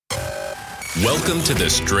Welcome to the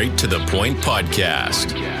Straight to the Point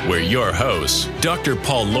podcast, where your hosts, Dr.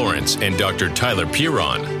 Paul Lawrence and Dr. Tyler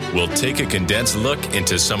Piron, will take a condensed look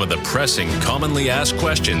into some of the pressing, commonly asked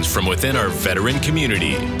questions from within our veteran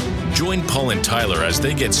community. Join Paul and Tyler as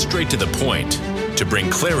they get straight to the point to bring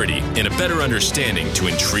clarity and a better understanding to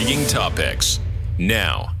intriguing topics.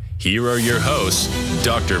 Now, here are your hosts,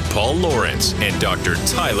 Dr. Paul Lawrence and Dr.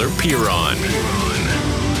 Tyler Piron.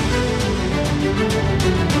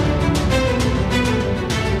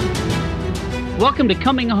 Welcome to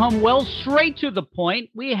Coming Home Well, Straight to the Point.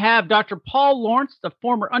 We have Dr. Paul Lawrence, the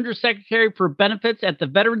former Undersecretary for Benefits at the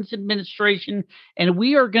Veterans Administration, and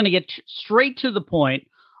we are going to get straight to the point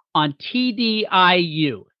on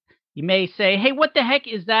TDIU. You may say, hey, what the heck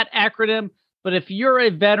is that acronym? But if you're a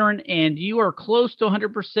veteran and you are close to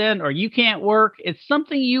 100% or you can't work, it's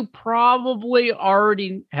something you probably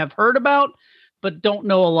already have heard about, but don't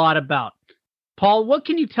know a lot about. Paul, what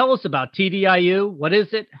can you tell us about TDIU? What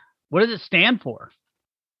is it? What does it stand for?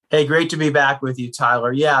 Hey, great to be back with you,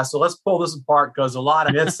 Tyler. Yeah, so let's pull this apart because a lot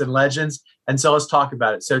of myths and legends. And so let's talk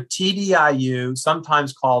about it. So TDIU,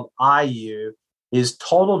 sometimes called IU, is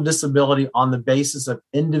total disability on the basis of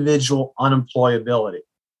individual unemployability,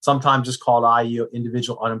 sometimes just called IU,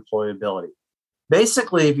 individual unemployability.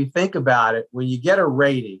 Basically, if you think about it, when you get a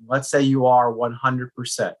rating, let's say you are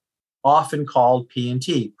 100%, often called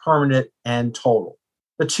P&T, permanent and total.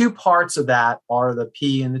 The two parts of that are the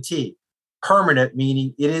P and the T. Permanent,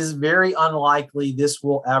 meaning it is very unlikely this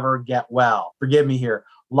will ever get well. Forgive me here,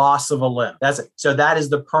 loss of a limb. That's it. So that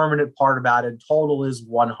is the permanent part about it. Total is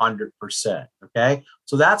 100%. Okay.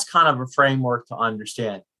 So that's kind of a framework to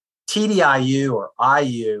understand. TDIU or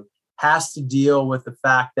IU has to deal with the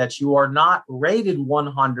fact that you are not rated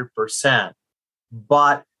 100%,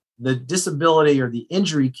 but the disability or the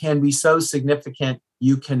injury can be so significant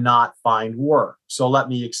you cannot find work. So let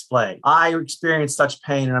me explain. I experienced such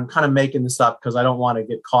pain, and I'm kind of making this up because I don't want to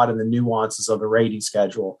get caught in the nuances of the rating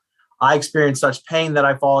schedule. I experienced such pain that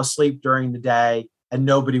I fall asleep during the day and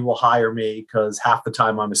nobody will hire me because half the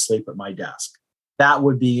time I'm asleep at my desk. That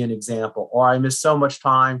would be an example. Or I miss so much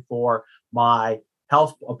time for my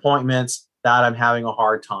health appointments that I'm having a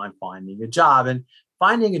hard time finding a job. And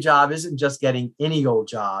finding a job isn't just getting any old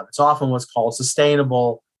job. It's often what's called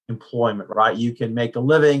sustainable employment, right? You can make a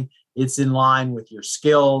living. It's in line with your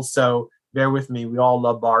skills. So bear with me. We all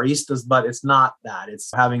love baristas, but it's not that.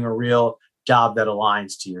 It's having a real job that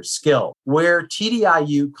aligns to your skill. Where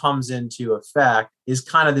TDIU comes into effect is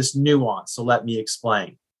kind of this nuance. So let me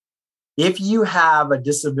explain. If you have a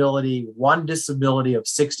disability, one disability of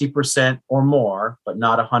 60% or more, but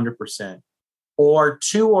not 100%, or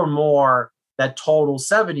two or more that total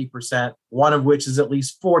 70%, one of which is at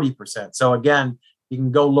least 40%. So again, you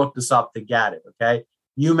can go look this up to get it, okay?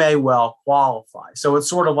 You may well qualify. So it's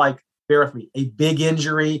sort of like, bear with me, a big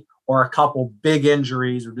injury or a couple big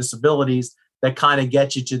injuries or disabilities that kind of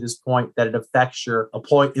get you to this point that it affects your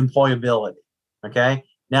employability, okay?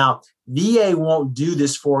 Now, VA won't do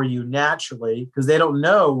this for you naturally because they don't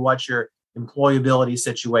know what your employability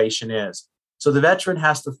situation is. So the veteran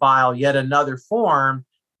has to file yet another form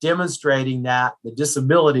demonstrating that the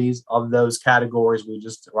disabilities of those categories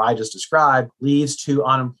I just described leads to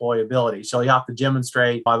unemployability. So you have to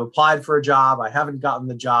demonstrate, I've applied for a job, I haven't gotten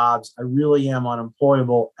the jobs, I really am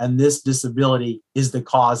unemployable, and this disability is the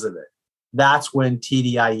cause of it. That's when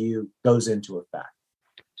TDIU goes into effect.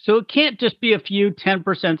 So it can't just be a few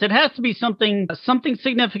 10%. It has to be something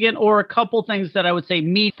significant or a couple things that I would say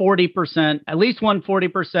meet 40%, at least one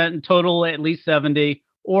 40%, and total at least 70%.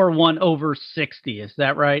 Or one over 60. Is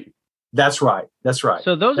that right? That's right.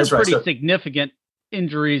 So those are pretty significant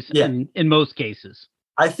injuries in most cases.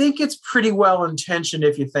 I think it's pretty well intentioned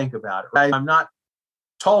if you think about it. Right? I'm not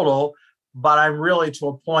total, but I'm really to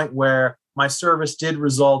a point where my service did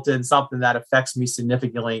result in something that affects me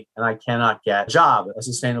significantly and I cannot get a job, a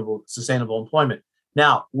sustainable employment.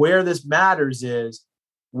 Now, where this matters is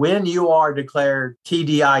when you are declared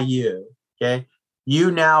TDIU, okay,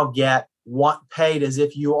 you now get paid as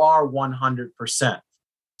if you are 100%.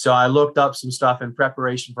 So I looked up some stuff in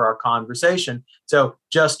preparation for our conversation. So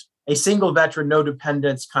just a single veteran, no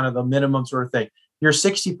dependents, kind of the minimum sort of thing. You're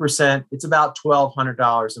 60%, it's about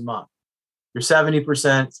 $1,200 a month. You're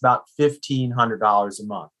 70%, it's about $1,500 a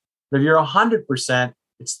month. But if you're 100%,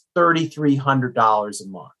 it's $3,300 a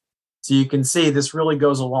month. So you can see this really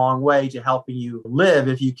goes a long way to helping you live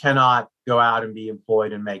if you cannot go out and be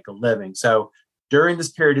employed and make a living. So during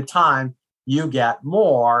this period of time, you get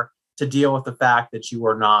more to deal with the fact that you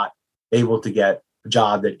are not able to get a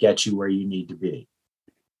job that gets you where you need to be.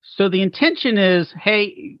 So the intention is,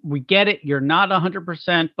 hey, we get it, you're not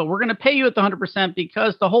 100%, but we're going to pay you at the 100%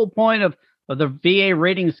 because the whole point of The VA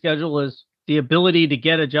rating schedule is the ability to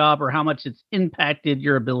get a job or how much it's impacted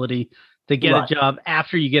your ability to get a job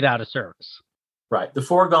after you get out of service. Right. The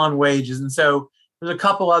foregone wages. And so there's a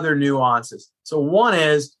couple other nuances. So one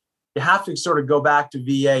is you have to sort of go back to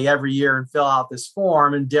VA every year and fill out this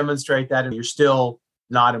form and demonstrate that you're still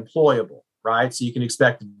not employable, right? So you can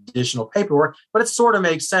expect additional paperwork, but it sort of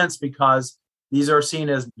makes sense because these are seen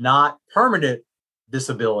as not permanent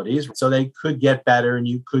disabilities. So they could get better and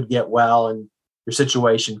you could get well and your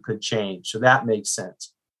situation could change. So that makes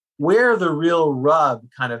sense. Where the real rub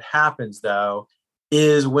kind of happens, though,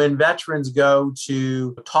 is when veterans go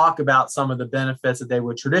to talk about some of the benefits that they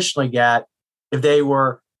would traditionally get if they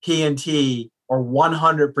were P&T or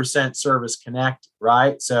 100% service connected,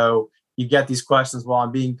 right? So you get these questions, well,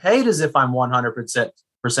 I'm being paid as if I'm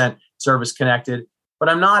 100% service connected, but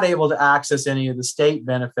I'm not able to access any of the state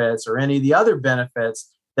benefits or any of the other benefits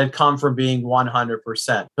that come from being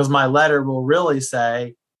 100%. Because my letter will really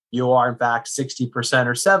say you are, in fact, 60%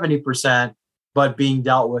 or 70%, but being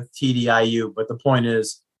dealt with TDIU. But the point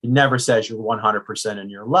is, it never says you're 100% in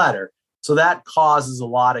your letter. So that causes a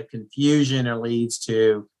lot of confusion and leads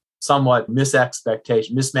to somewhat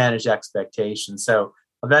mismanaged expectations. So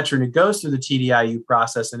a veteran who goes through the TDIU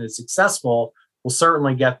process and is successful will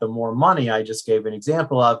certainly get the more money I just gave an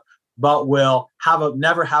example of, but will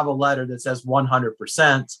never have a letter that says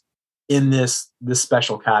 100% in this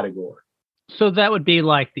special category. So that would be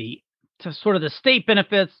like sort of the state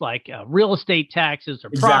benefits, like real estate taxes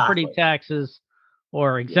or property taxes,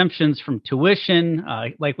 or exemptions from tuition,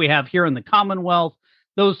 like we have here in the Commonwealth,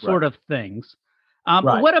 those sort of things.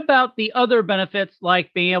 But what about the other benefits,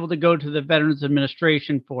 like being able to go to the Veterans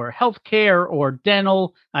Administration for health care or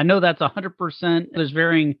dental? I know that's 100%. There's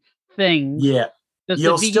varying things. Yeah. Does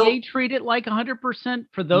the VA treat it like 100%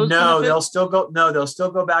 for those benefits? They'll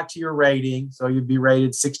still go back to your rating. So you'd be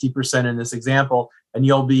rated 60% in this example, and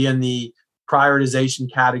you'll be in the prioritization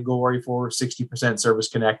category for 60% service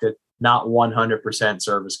connected, not 100%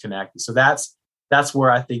 service connected. So that's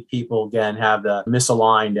where I think people, again, have the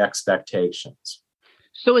misaligned expectations.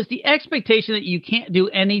 So is the expectation that you can't do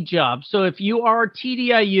any job? So if you are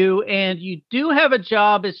TDIU and you do have a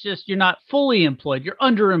job, it's just you're not fully employed, you're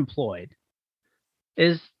underemployed.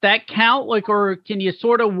 Is that count? Or can you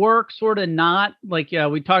sort of work, sort of not?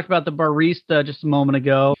 We talked about the barista just a moment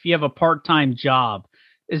ago. If you have a part-time job,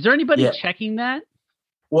 is there anybody checking that?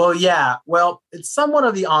 Well, yeah. Well, it's somewhat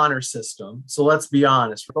of the honor system. So let's be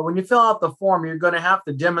honest. But when you fill out the form, you're going to have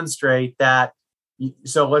to demonstrate that.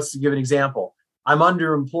 So let's give an example. I'm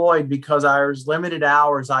underemployed because there's limited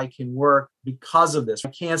hours I can work because of this. I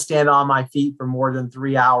can't stand on my feet for more than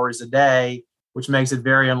 3 hours a day, which makes it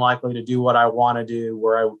very unlikely to do what I want to do,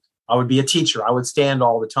 where I would be a teacher. I would stand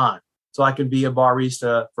all the time. So I can be a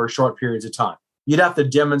barista for short periods of time. You'd have to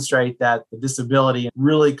demonstrate that the disability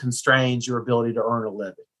really constrains your ability to earn a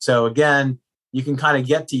living. So again, you can kind of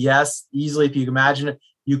get to yes easily if you can imagine it.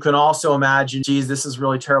 You can also imagine, geez, this is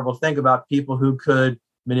really terrible to think about, people who could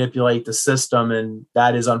manipulate the system, and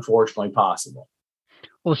that is unfortunately possible.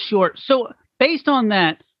 Well, sure. So based on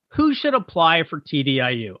that, who should apply for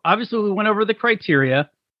TDIU? Obviously, we went over the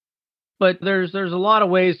criteria, but there's a lot of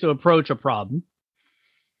ways to approach a problem.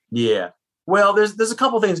 Yeah. Well, there's a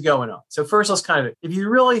couple things going on. So first, if you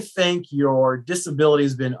really think your disability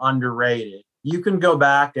has been underrated, you can go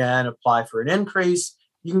back and apply for an increase.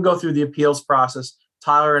 You can go through the appeals process.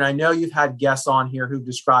 Tyler, and I know you've had guests on here who've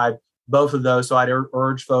described both of those. So I'd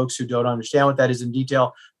urge folks who don't understand what that is in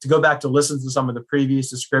detail to go back to listen to some of the previous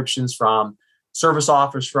descriptions from service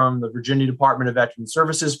offers from the Virginia Department of Veterans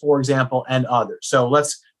Services, for example, and others. So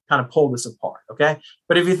let's kind of pull this apart, okay?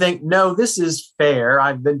 But if you think, no, this is fair,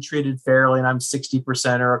 I've been treated fairly and I'm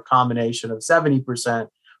 60% or a combination of 70%,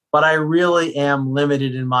 but I really am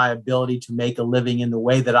limited in my ability to make a living in the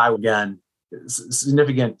way that I would, again,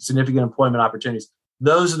 significant employment opportunities.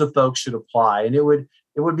 Those are the folks should apply. And it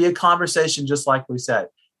would be a conversation just like we said.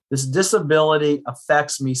 This disability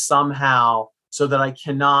affects me somehow so that I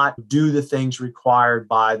cannot do the things required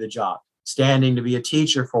by the job. Standing to be a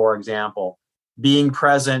teacher, for example, being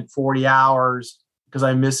present 40 hours because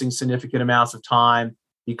I'm missing significant amounts of time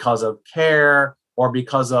because of care or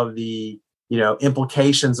because of the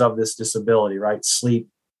implications of this disability, right? Sleep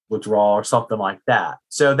withdrawal or something like that.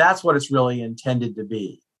 So that's what it's really intended to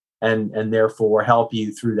be, and therefore help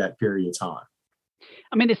you through that period of time.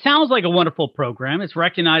 I mean, it sounds like a wonderful program. It's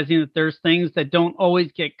recognizing that there's things that don't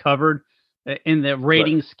always get covered in the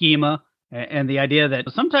rating schema, and the idea that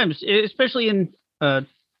sometimes, especially in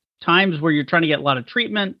times where you're trying to get a lot of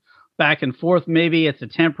treatment back and forth, maybe it's a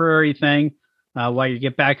temporary thing while you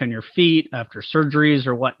get back on your feet after surgeries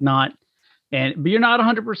or whatnot. but you're not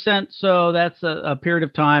 100%, so that's a period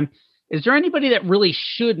of time. Is there anybody that really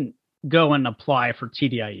shouldn't go and apply for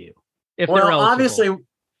TDIU if they're eligible?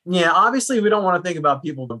 Obviously, we don't want to think about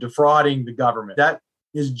people defrauding the government. That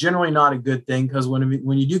is generally not a good thing, because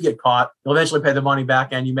when you do get caught, you'll eventually pay the money back,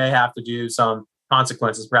 and you may have to do some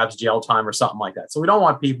consequences, perhaps jail time or something like that. So we don't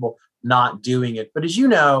want people not doing it. But as you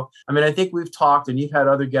know, I think we've talked, and you've had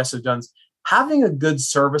other guests who've done, having a good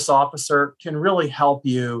service officer can really help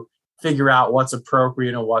you figure out what's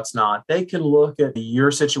appropriate and what's not. They can look at your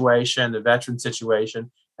situation, the veteran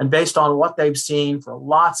situation, and based on what they've seen for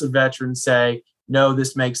lots of veterans, say, no,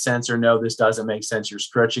 this makes sense, or no, this doesn't make sense. You're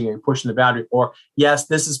stretching and pushing the boundary, or yes,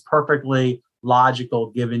 this is perfectly logical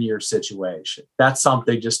given your situation. That's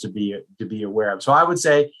something just to be aware of. So I would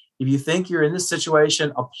say, if you think you're in this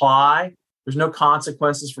situation, apply. There's no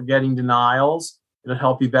consequences for getting denials. It'll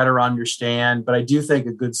help you better understand. But I do think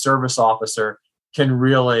a good service officer can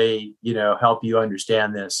really, help you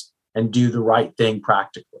understand this and do the right thing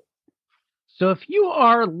practically. So if you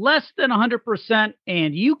are less than 100%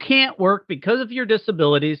 and you can't work because of your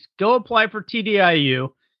disabilities, go apply for TDIU.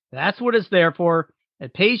 That's what it's there for.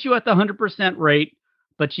 It pays you at the 100% rate,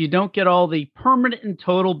 but you don't get all the permanent and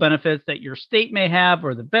total benefits that your state may have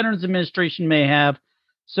or the Veterans Administration may have.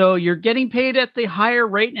 So you're getting paid at the higher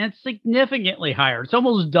rate, and it's significantly higher. It's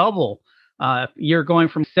almost double. You're going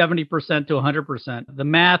from 70% to 100%. The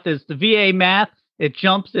math is the VA math. It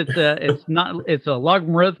jumps. It's a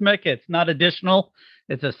logarithmic. It's not additional.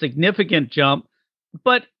 It's a significant jump.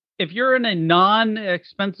 But if you're in a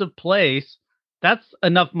non-expensive place, that's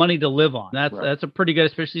enough money to live on. That's a pretty good,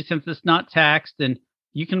 especially since it's not taxed, and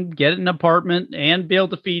you can get an apartment and be able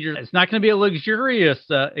to feed your. It's not going to be a luxurious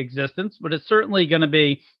existence, but it's certainly going to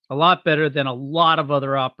be a lot better than a lot of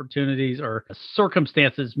other opportunities or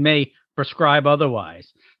circumstances may prescribe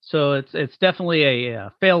otherwise. So it's definitely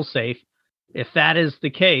a fail-safe if that is the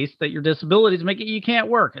case, that your disabilities make it you can't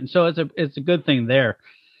work. And so it's a good thing there.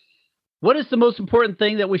 What is the most important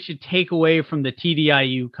thing that we should take away from the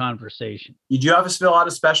TDIU conversation? You do have to fill out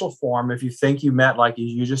a special form. If you think you met, like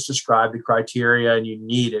you just described, the criteria and you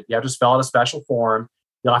need it, you have to fill out a special form.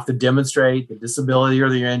 You'll have to demonstrate the disability or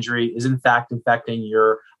the injury is in fact affecting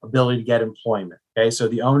your ability to get employment. Okay, so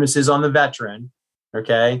the onus is on the veteran.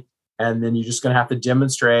 Okay, and then you're just going to have to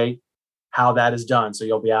demonstrate how that is done. So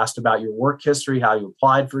you'll be asked about your work history, how you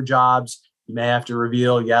applied for jobs. You may have to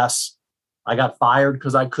reveal, yes, I got fired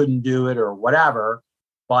because I couldn't do it or whatever,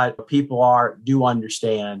 but people do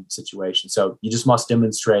understand the situation. So you just must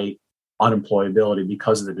demonstrate unemployability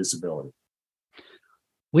because of the disability.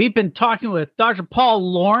 We've been talking with Dr.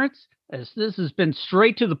 Paul Lawrence, as this has been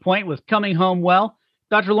straight to the point with Coming Home Well.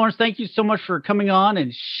 Dr. Lawrence, thank you so much for coming on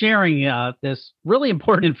and sharing this really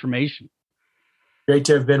important information. Great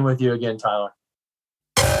to have been with you again, Tyler.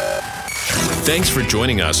 Thanks for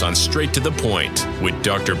joining us on Straight to the Point with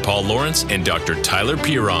Dr. Paul Lawrence and Dr. Tyler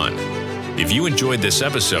Piron. If you enjoyed this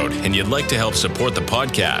episode and you'd like to help support the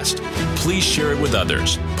podcast, please share it with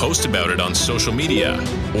others, post about it on social media,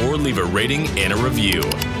 or leave a rating and a review.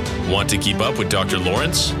 Want to keep up with Dr.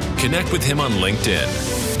 Lawrence? Connect with him on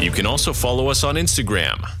LinkedIn. You can also follow us on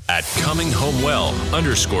Instagram at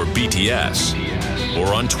ComingHomeWell_BTS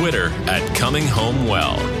or on Twitter at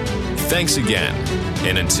ComingHomeWell. Thanks again.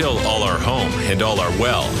 And until all are home and all are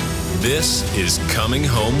well, this is Coming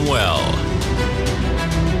Home Well.